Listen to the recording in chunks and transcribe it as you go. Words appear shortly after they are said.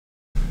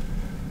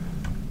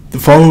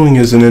following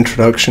is an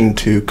introduction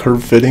to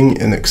curve fitting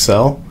in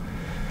Excel.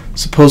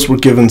 Suppose we're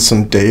given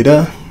some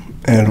data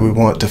and we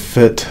want to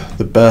fit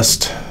the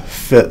best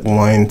fit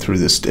line through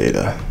this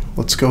data.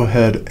 Let's go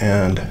ahead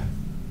and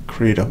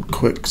create a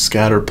quick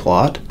scatter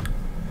plot.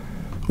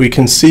 We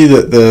can see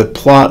that the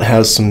plot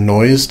has some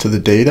noise to the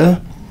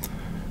data,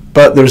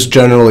 but there's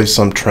generally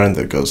some trend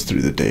that goes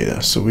through the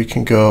data. So we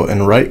can go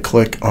and right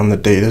click on the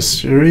data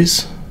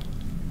series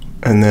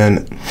and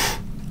then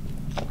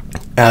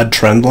add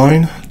trend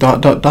line ...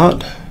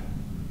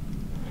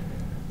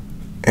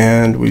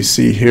 and we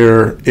see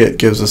here it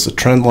gives us a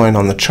trend line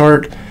on the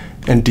chart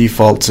and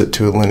defaults it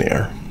to a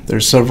linear.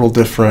 There's several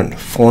different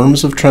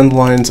forms of trend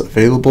lines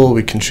available.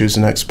 We can choose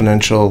an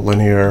exponential,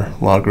 linear,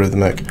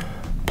 logarithmic,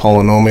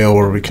 polynomial,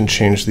 where we can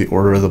change the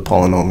order of the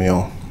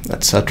polynomial,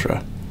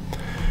 etc.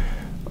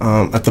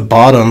 At the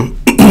bottom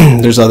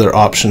there's other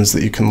options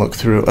that you can look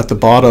through. At the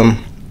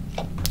bottom,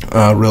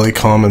 a really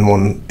common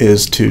one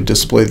is to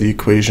display the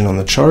equation on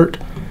the chart.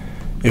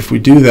 If we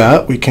do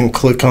that, we can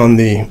click on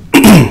the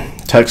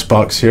text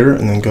box here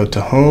and then go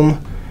to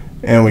home,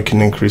 and we can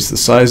increase the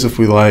size if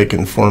we like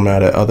and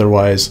format it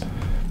otherwise.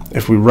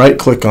 If we right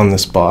click on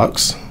this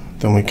box,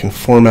 then we can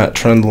format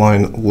trend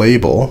line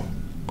label,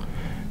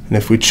 and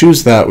if we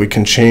choose that, we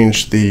can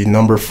change the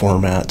number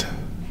format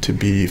to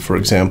be, for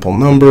example,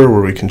 number,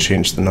 where we can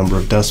change the number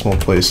of decimal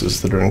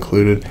places that are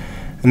included,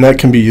 and that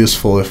can be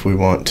useful if we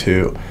want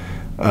to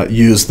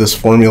use this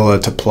formula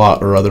to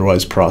plot or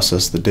otherwise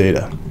process the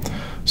data.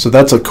 So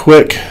that's a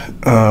quick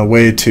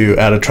way to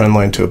add a trend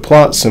line to a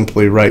plot.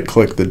 Simply right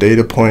click the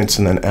data points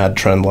and then add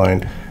trend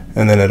line,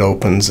 and then it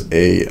opens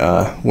a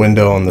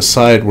window on the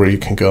side where you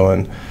can go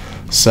and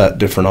set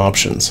different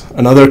options.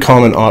 Another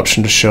common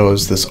option to show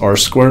is this R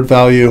squared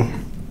value.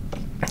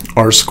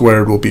 R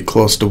squared will be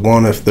close to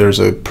 1 if there's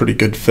a pretty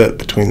good fit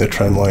between the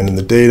trend line and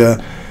the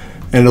data,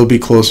 and it'll be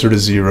closer to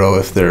 0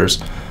 if there's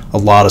a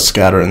lot of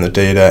scatter in the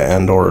data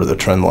and or the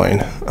trend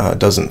line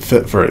doesn't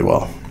fit very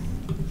well.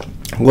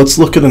 Let's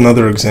look at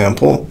another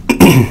example.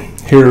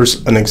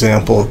 Here's an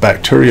example of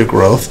bacteria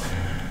growth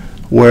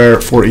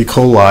where, for E.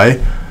 coli,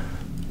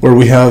 where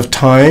we have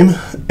time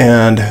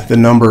and the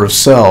number of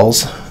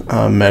cells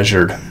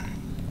measured.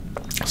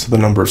 So the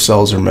number of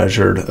cells are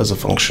measured as a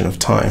function of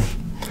time.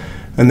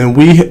 And then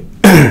we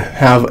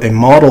have a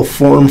model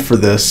form for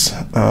this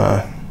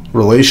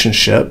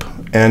relationship,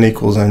 n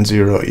equals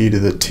n0 e to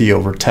the t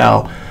over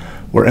tau,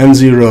 where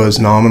n0 is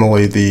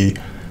nominally the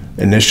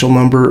initial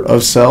number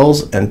of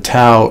cells and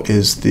tau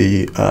is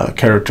the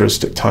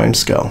characteristic time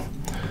scale.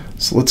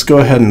 So let's go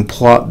ahead and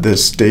plot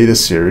this data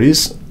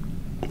series,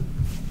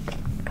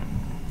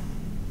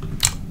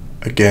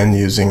 again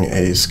using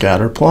a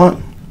scatter plot.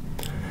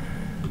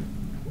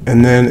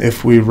 And then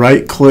if we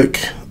right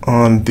click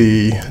on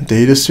the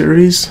data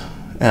series,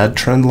 add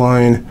trend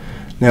line.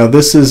 Now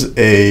this is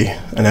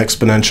an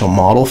exponential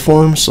model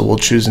form, so we'll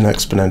choose an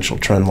exponential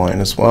trend line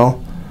as well,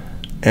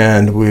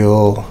 and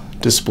we'll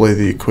display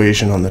the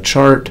equation on the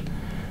chart.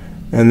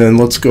 And then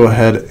let's go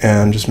ahead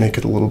and just make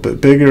it a little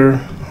bit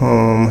bigger,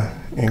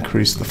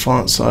 increase the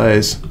font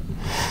size.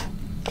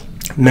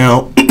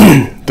 Now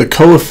the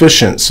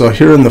coefficient, so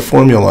here in the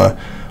formula,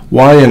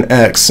 y and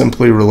x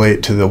simply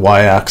relate to the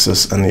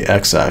y-axis and the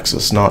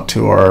x-axis, not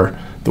to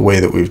the way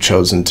that we've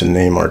chosen to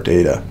name our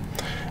data.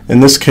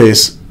 In this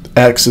case,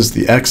 x is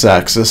the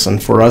x-axis,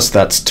 and for us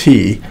that's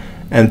t,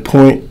 and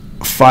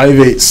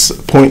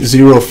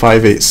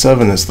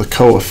 0.0587 is the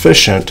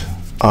coefficient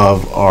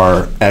of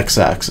our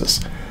x-axis.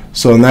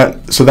 So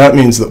that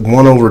means that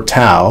 1 over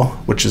tau,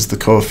 which is the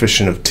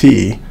coefficient of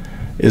t,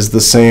 is the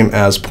same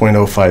as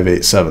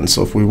 0.0587.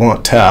 So if we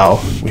want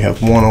tau, we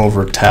have 1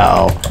 over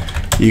tau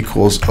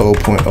equals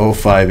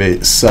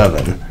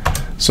 0.0587.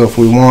 So if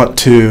we want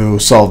to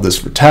solve this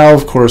for tau,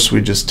 of course,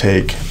 we just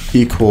take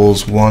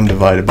equals 1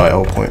 divided by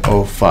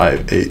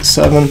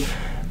 0.0587,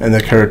 and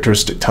the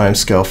characteristic time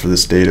scale for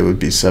this data would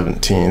be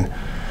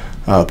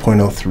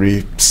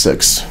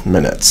 17.036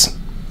 minutes.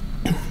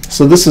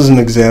 So this is an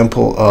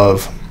example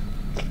of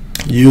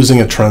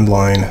using a trend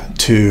line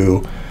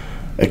to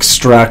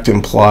extract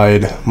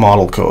implied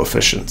model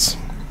coefficients.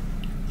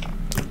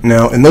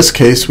 Now in this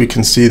case, we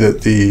can see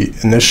that the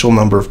initial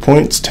number of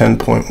points,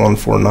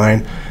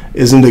 10.149,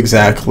 isn't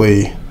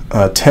exactly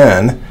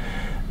 10,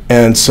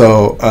 and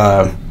so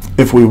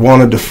if we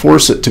wanted to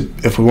force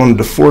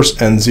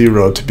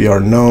n0 to be our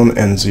known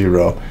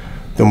n0,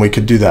 then we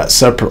could do that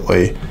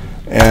separately,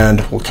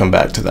 and we'll come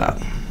back to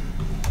that.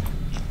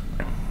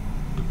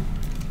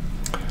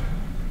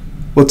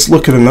 Let's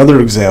look at another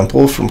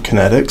example from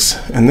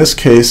Kinetics. In this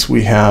case,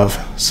 we have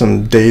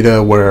some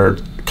data where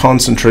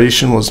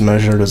concentration was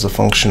measured as a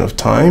function of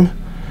time,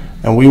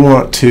 and we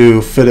want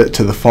to fit it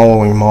to the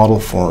following model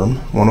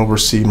form: 1 over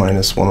c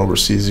minus 1 over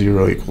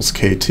c0 equals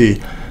kt,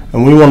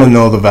 and we want to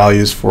know the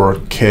values for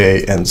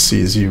k and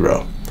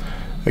c0.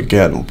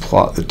 Again, we'll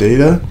plot the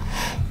data,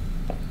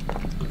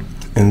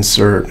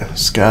 insert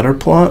scatter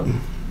plot.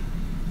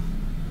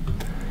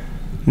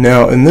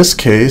 Now in this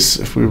case,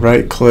 if we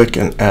right click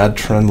and add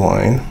trend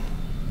line,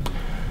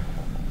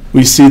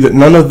 we see that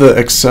none of the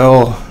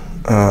Excel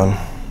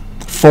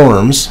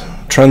forms,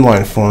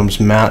 trendline forms,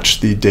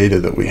 match the data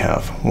that we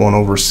have, 1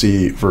 over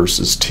c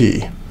versus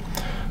t.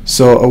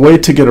 So a way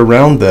to get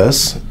around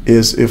this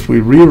is if we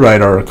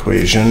rewrite our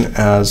equation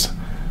as,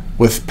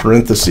 with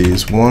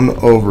parentheses, 1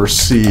 over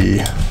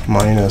c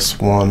minus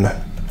 1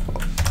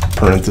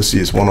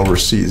 parentheses 1 over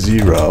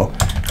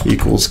c0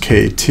 equals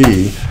kt.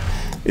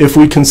 If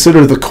we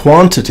consider the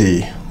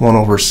quantity 1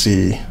 over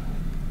c,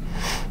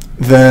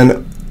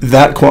 then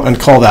that, and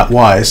call that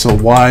y, so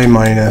y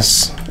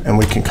minus, and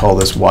we can call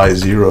this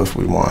y0 if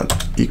we want,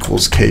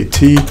 equals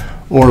kt,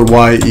 or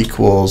y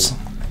equals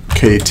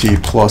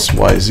kt plus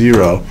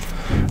y0,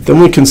 then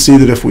we can see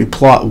that if we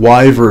plot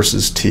y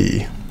versus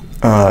t,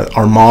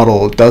 our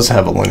model does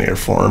have a linear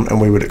form, and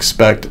we would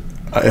expect,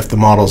 if the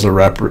models are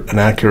an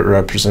accurate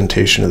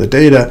representation of the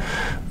data,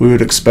 we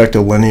would expect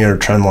a linear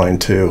trend line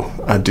to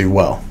do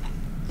well.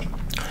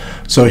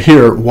 So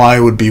here, y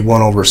would be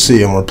 1 over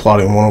c, and we're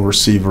plotting 1 over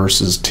c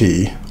versus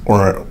t,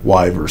 or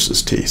y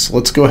versus t. So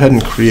let's go ahead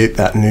and create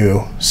that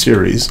new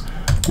series.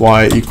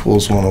 Y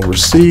equals 1 over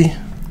c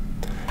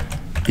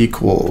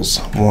equals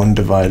 1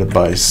 divided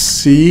by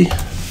c,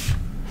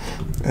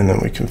 and then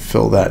we can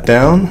fill that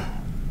down.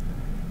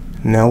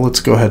 Now let's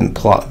go ahead and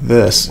plot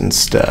this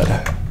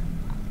instead.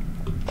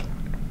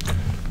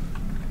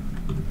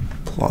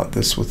 Plot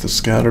this with the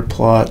scatter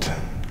plot.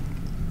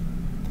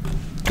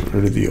 Get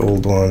rid of the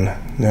old one.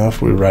 Now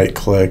if we right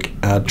click,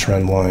 add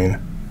trend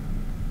line,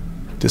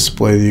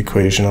 display the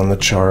equation on the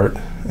chart,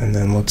 and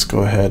then let's go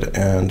ahead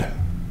and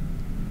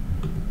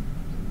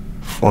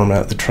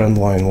format the trend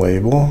line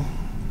label,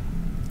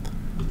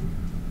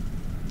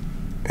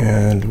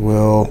 and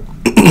we'll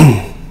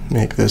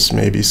make this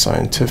maybe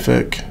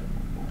scientific,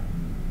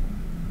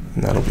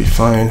 and that'll be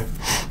fine.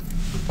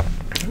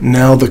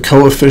 Now the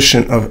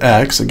coefficient of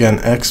x, again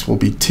x will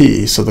be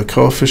t, so the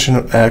coefficient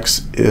of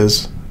x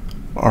is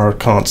our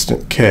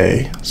constant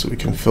k, so we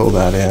can fill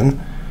that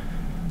in.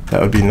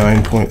 That would be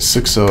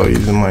 9.60 e to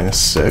the minus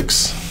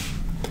 6.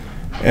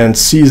 And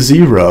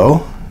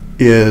c0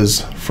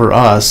 is, for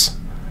us,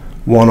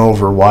 1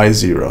 over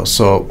y0.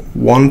 So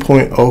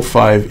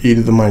 1.05 e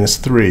to the minus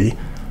 3,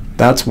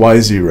 that's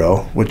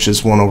y0, which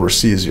is 1 over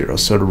c0.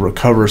 So to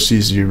recover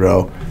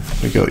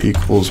c0, we go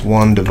equals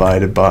 1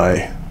 divided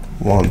by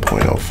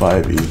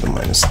 1.05 e to the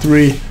minus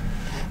 3,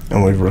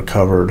 and we've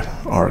recovered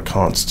our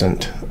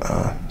constant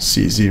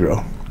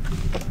c0.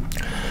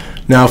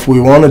 Now if we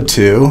wanted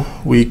to,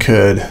 we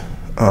could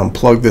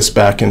plug this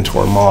back into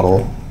our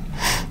model,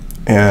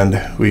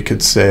 and we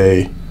could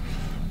say,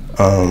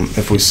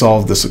 if we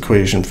solve this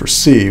equation for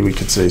c, we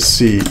could say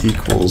c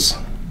equals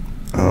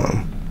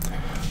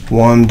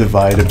 1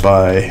 divided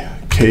by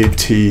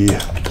kt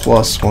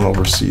plus 1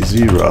 over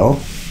c0,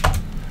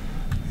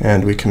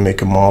 and we can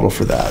make a model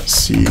for that.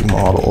 C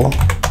model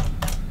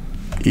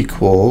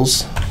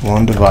equals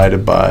 1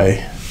 divided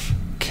by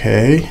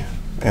k,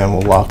 and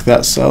we'll lock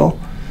that cell,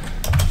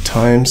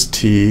 times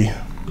t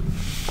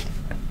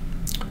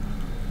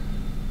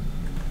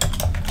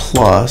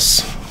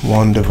plus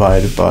 1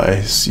 divided by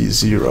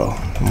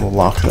c0, and we'll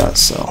lock that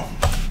cell.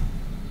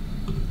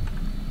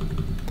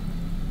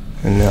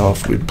 And now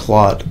if we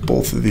plot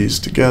both of these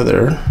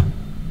together,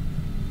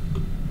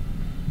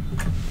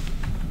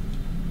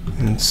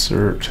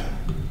 insert,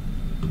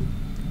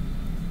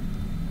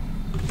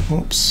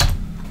 whoops,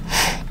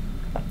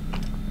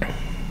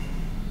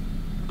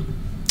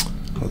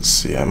 let's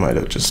see, I might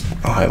have just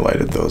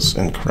highlighted those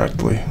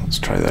incorrectly. Let's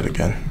try that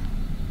again.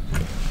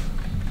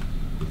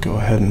 Go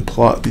ahead and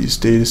plot these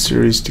data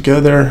series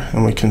together,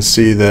 and we can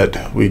see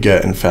that we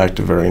get, in fact,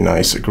 a very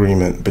nice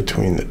agreement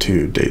between the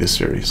two data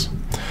series.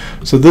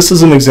 So this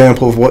is an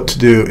example of what to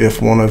do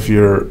if one of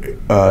your,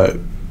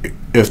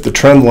 if the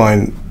trend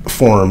line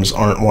forms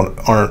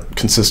aren't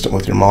consistent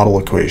with your model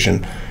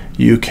equation.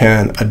 You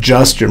can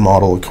adjust your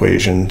model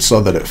equation so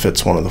that it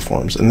fits one of the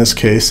forms. In this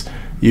case,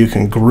 you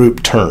can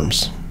group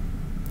terms.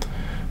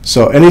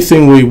 So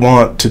anything we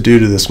want to do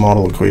to this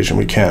model equation,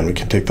 we can. We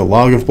can take the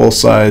log of both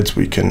sides,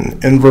 we can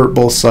invert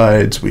both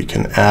sides, we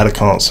can add a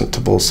constant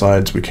to both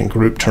sides, we can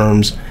group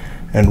terms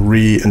and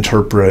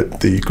reinterpret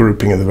the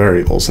grouping of the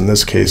variables. In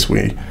this case,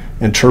 we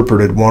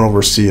interpreted 1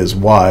 over c as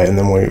y, and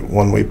then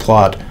when we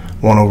plot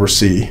 1 over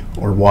c,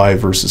 or y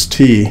versus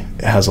t,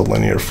 it has a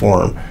linear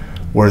form,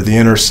 where the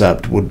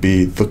intercept would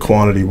be the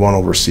quantity 1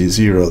 over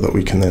c0 that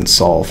we can then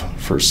solve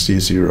for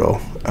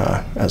c0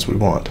 as we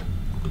want.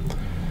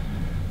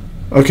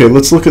 Okay,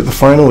 let's look at the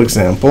final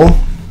example.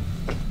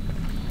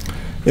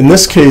 In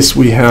this case,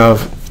 we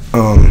have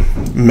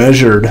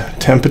measured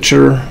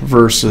temperature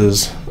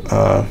versus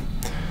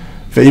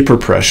vapor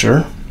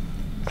pressure,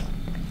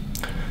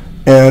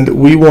 and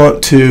we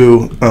want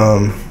to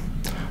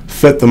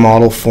fit the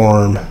model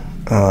form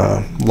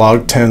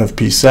log 10 of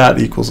psat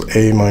equals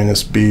a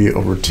minus b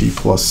over t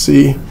plus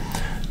c.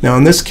 Now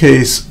in this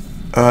case,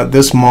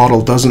 this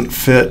model doesn't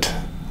fit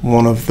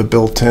one of the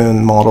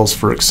built-in models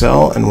for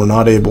Excel, and we're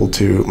not able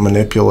to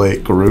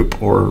manipulate,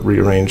 group, or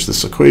rearrange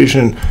this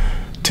equation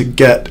to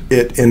get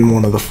it in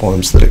one of the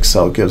forms that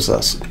Excel gives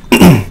us.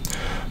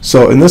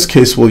 So in this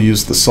case, we'll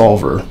use the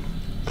solver.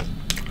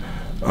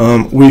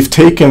 We've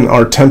taken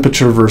our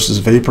temperature versus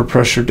vapor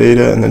pressure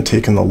data and then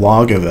taken the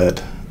log of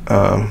it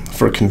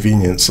for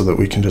convenience so that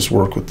we can just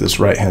work with this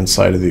right-hand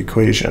side of the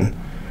equation.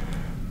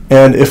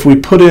 And if we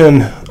put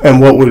in,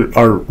 and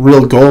our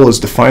real goal is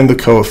to find the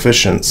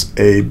coefficients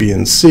A, B,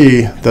 and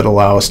C that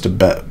allow us to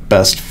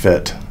best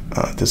fit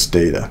this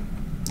data.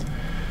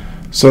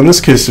 So in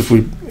this case, if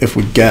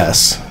we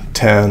guess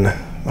 10,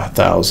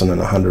 1,000, and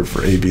 100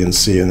 for A, B, and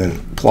C, and then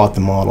plot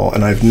the model,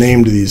 and I've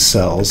named these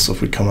cells, so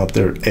if we come up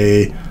there,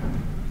 A,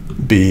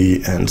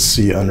 B, and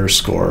C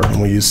underscore,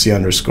 and we use C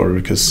underscore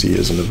because C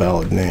isn't a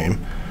valid name.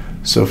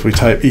 So if we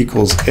type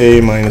equals A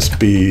minus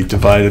B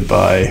divided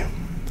by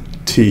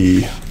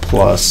T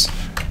plus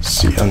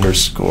C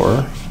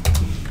underscore,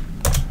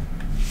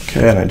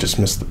 okay, and I just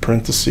missed the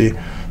parenthesis.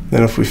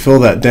 Then if we fill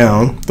that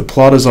down, the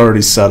plot is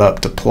already set up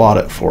to plot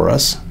it for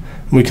us.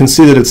 And we can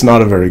see that it's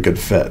not a very good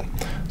fit.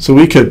 So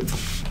we could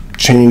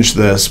change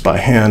this by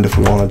hand if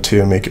we wanted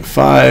to, make it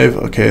 5.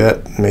 Okay,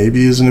 that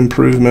maybe is an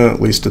improvement,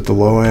 at least at the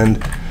low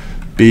end.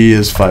 B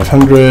is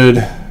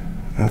 500.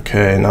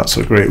 Okay, not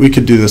so great. We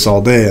could do this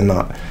all day and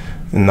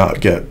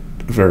not get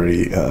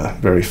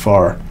very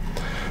far.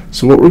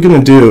 So what we're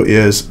going to do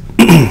is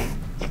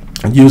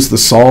use the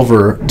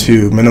solver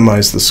to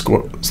minimize the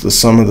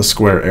sum of the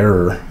square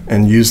error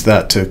and use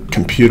that to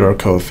compute our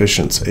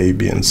coefficients A,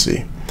 B, and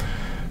C.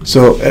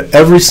 So at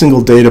every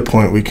single data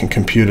point we can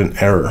compute an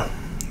error,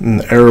 and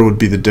the error would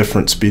be the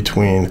difference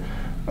between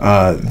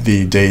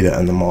the data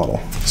and the model.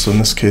 So in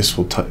this case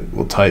we'll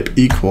type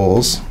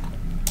equals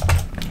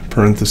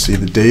parenthesis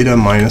the data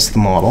minus the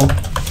model,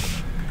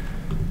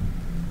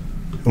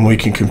 and we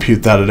can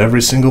compute that at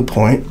every single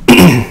point.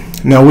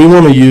 Now we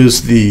want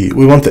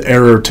the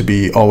error to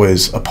be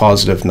always a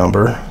positive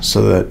number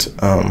so that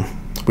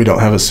we don't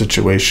have a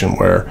situation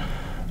where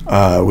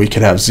we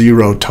could have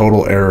 0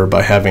 total error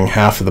by having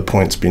half of the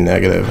points be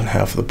negative and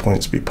half of the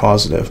points be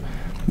positive.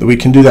 We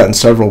can do that in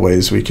several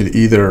ways. We could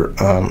either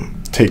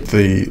take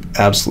the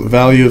absolute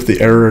value of the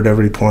error at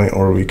every point,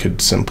 or we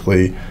could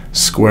simply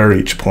square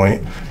each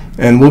point.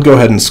 And we'll go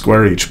ahead and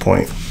square each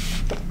point.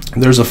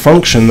 There's a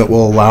function that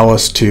will allow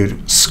us to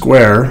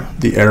square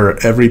the error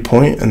at every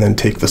point and then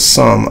take the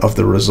sum of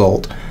the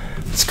result.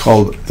 It's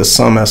called the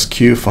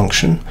sum_sq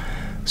function.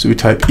 So we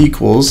type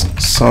equals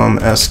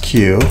sum_sq,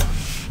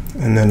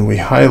 and then we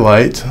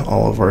highlight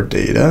all of our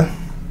data.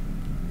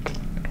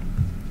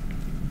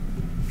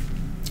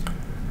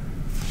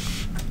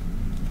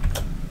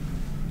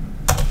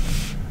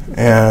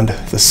 And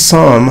the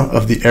sum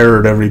of the error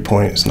at every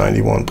point is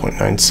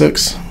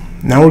 91.96.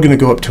 Now we're going to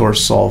go up to our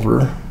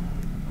solver,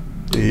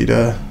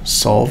 data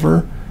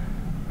solver,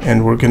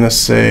 and we're going to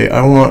say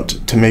I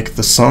want to make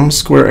the sum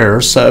square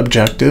error, set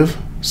objective,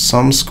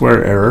 sum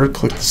square error,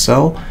 click the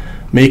cell,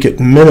 make it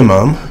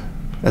minimum,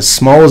 as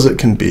small as it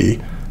can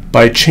be,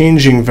 by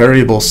changing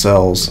variable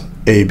cells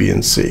A, B,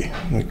 and C.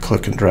 We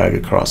click and drag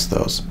across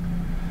those.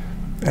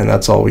 And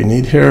that's all we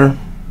need here.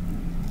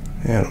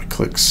 And we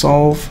click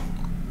solve.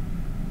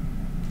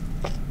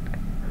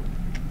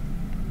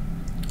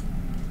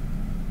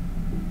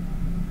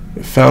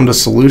 It found a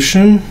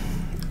solution.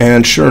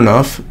 And sure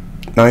enough,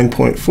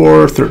 9.4,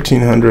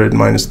 1300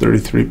 minus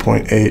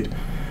 33.8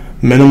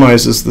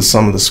 minimizes the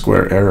sum of the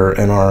square error,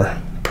 and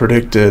our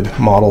predicted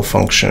model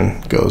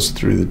function goes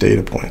through the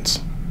data points.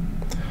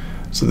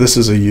 So this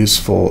is a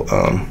useful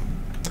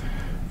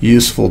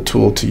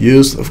tool to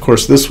use. Of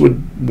course, this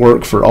would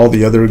work for all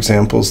the other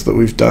examples that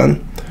we've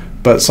done,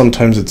 but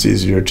sometimes it's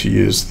easier to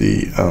use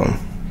the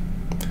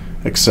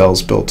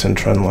Excel's built-in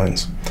trend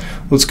lines.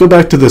 Let's go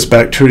back to this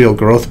bacterial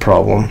growth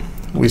problem.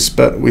 We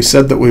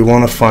said that we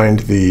want to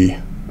find we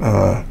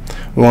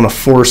want to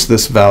force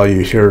this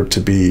value here to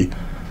be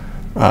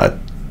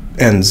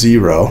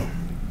n0.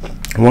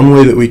 One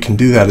way that we can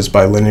do that is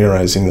by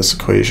linearizing this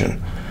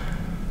equation.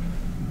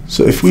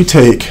 So if we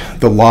take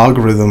the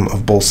logarithm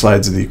of both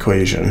sides of the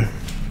equation,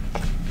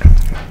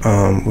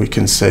 we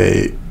can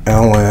say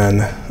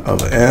ln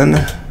of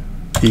n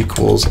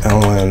equals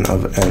ln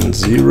of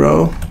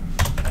n0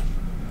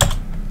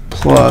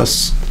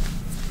 plus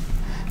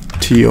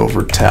t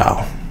over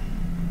tau.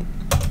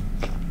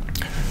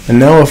 And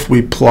now if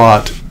we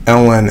plot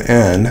ln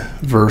n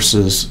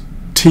versus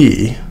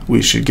t,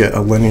 we should get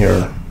a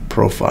linear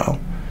profile.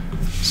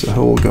 So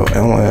here we'll go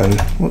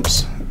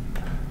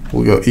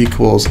we'll go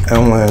equals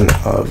ln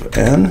of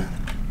n,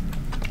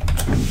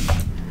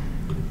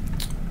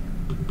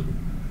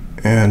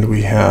 and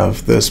we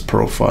have this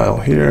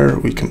profile here.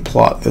 We can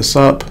plot this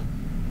up.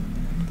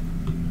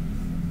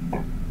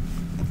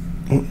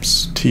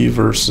 T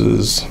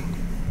versus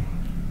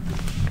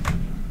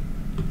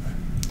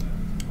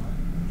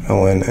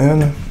ln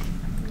n,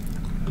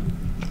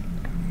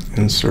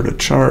 insert a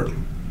chart.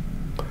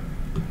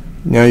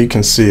 Now you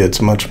can see it's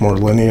much more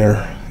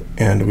linear,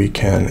 and we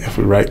can, if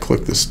we right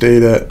click this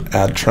data,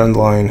 add trend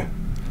line,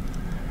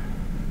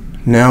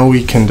 now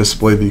we can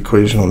display the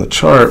equation on the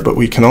chart, but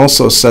we can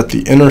also set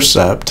the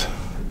intercept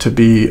to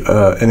be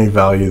any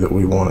value that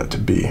we want it to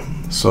be.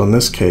 So in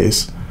this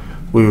case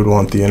we would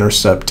want the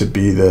intercept to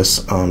be this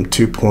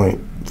 2.3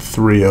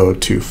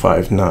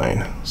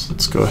 2.30259. So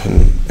let's go ahead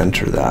and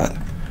enter that.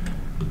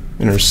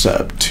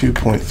 Intercept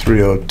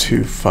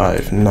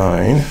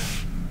 2.30259.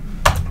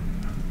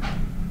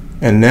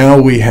 And now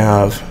we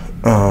have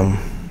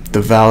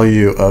the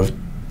value of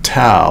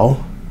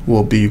tau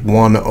will be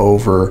 1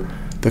 over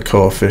the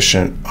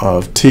coefficient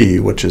of t,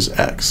 which is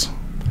x.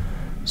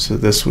 So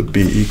this would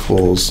be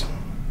equals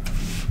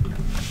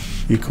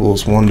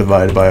 1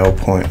 divided by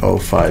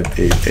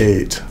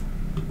 0.0588.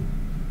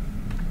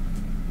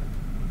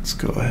 Let's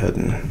go ahead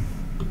and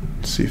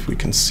see if we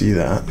can see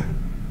that.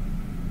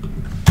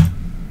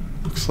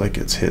 Looks like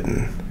it's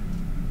hidden.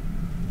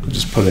 We'll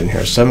just put it in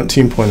here.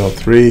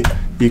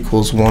 17.03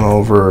 equals 1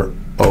 over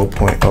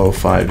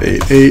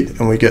 0.0588,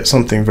 and we get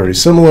something very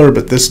similar,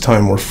 but this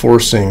time we're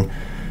forcing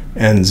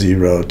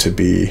n0 to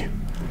be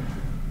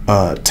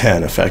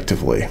 10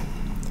 effectively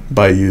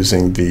by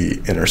using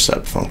the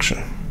intercept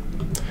function.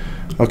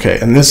 Okay,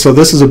 and this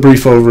is a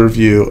brief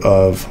overview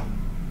of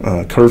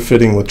curve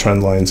fitting with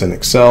trend lines in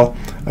Excel.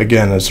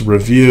 Again, as a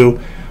review,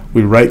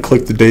 we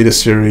right-click the data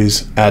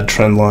series, add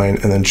trend line,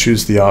 and then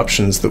choose the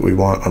options that we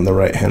want on the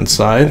right-hand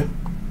side.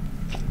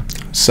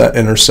 Set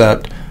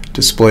intercept,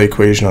 display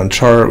equation on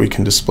chart. We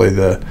can display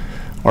the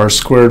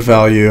r²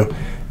 value.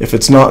 If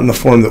it's not in the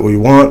form that we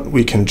want,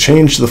 we can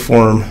change the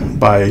form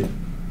by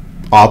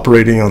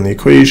operating on the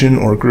equation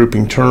or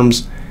grouping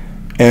terms.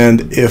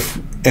 And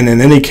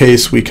in any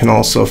case, we can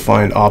also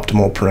find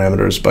optimal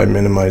parameters by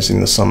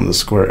minimizing the sum of the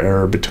square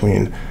error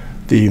between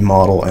the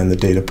model and the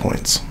data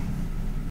points.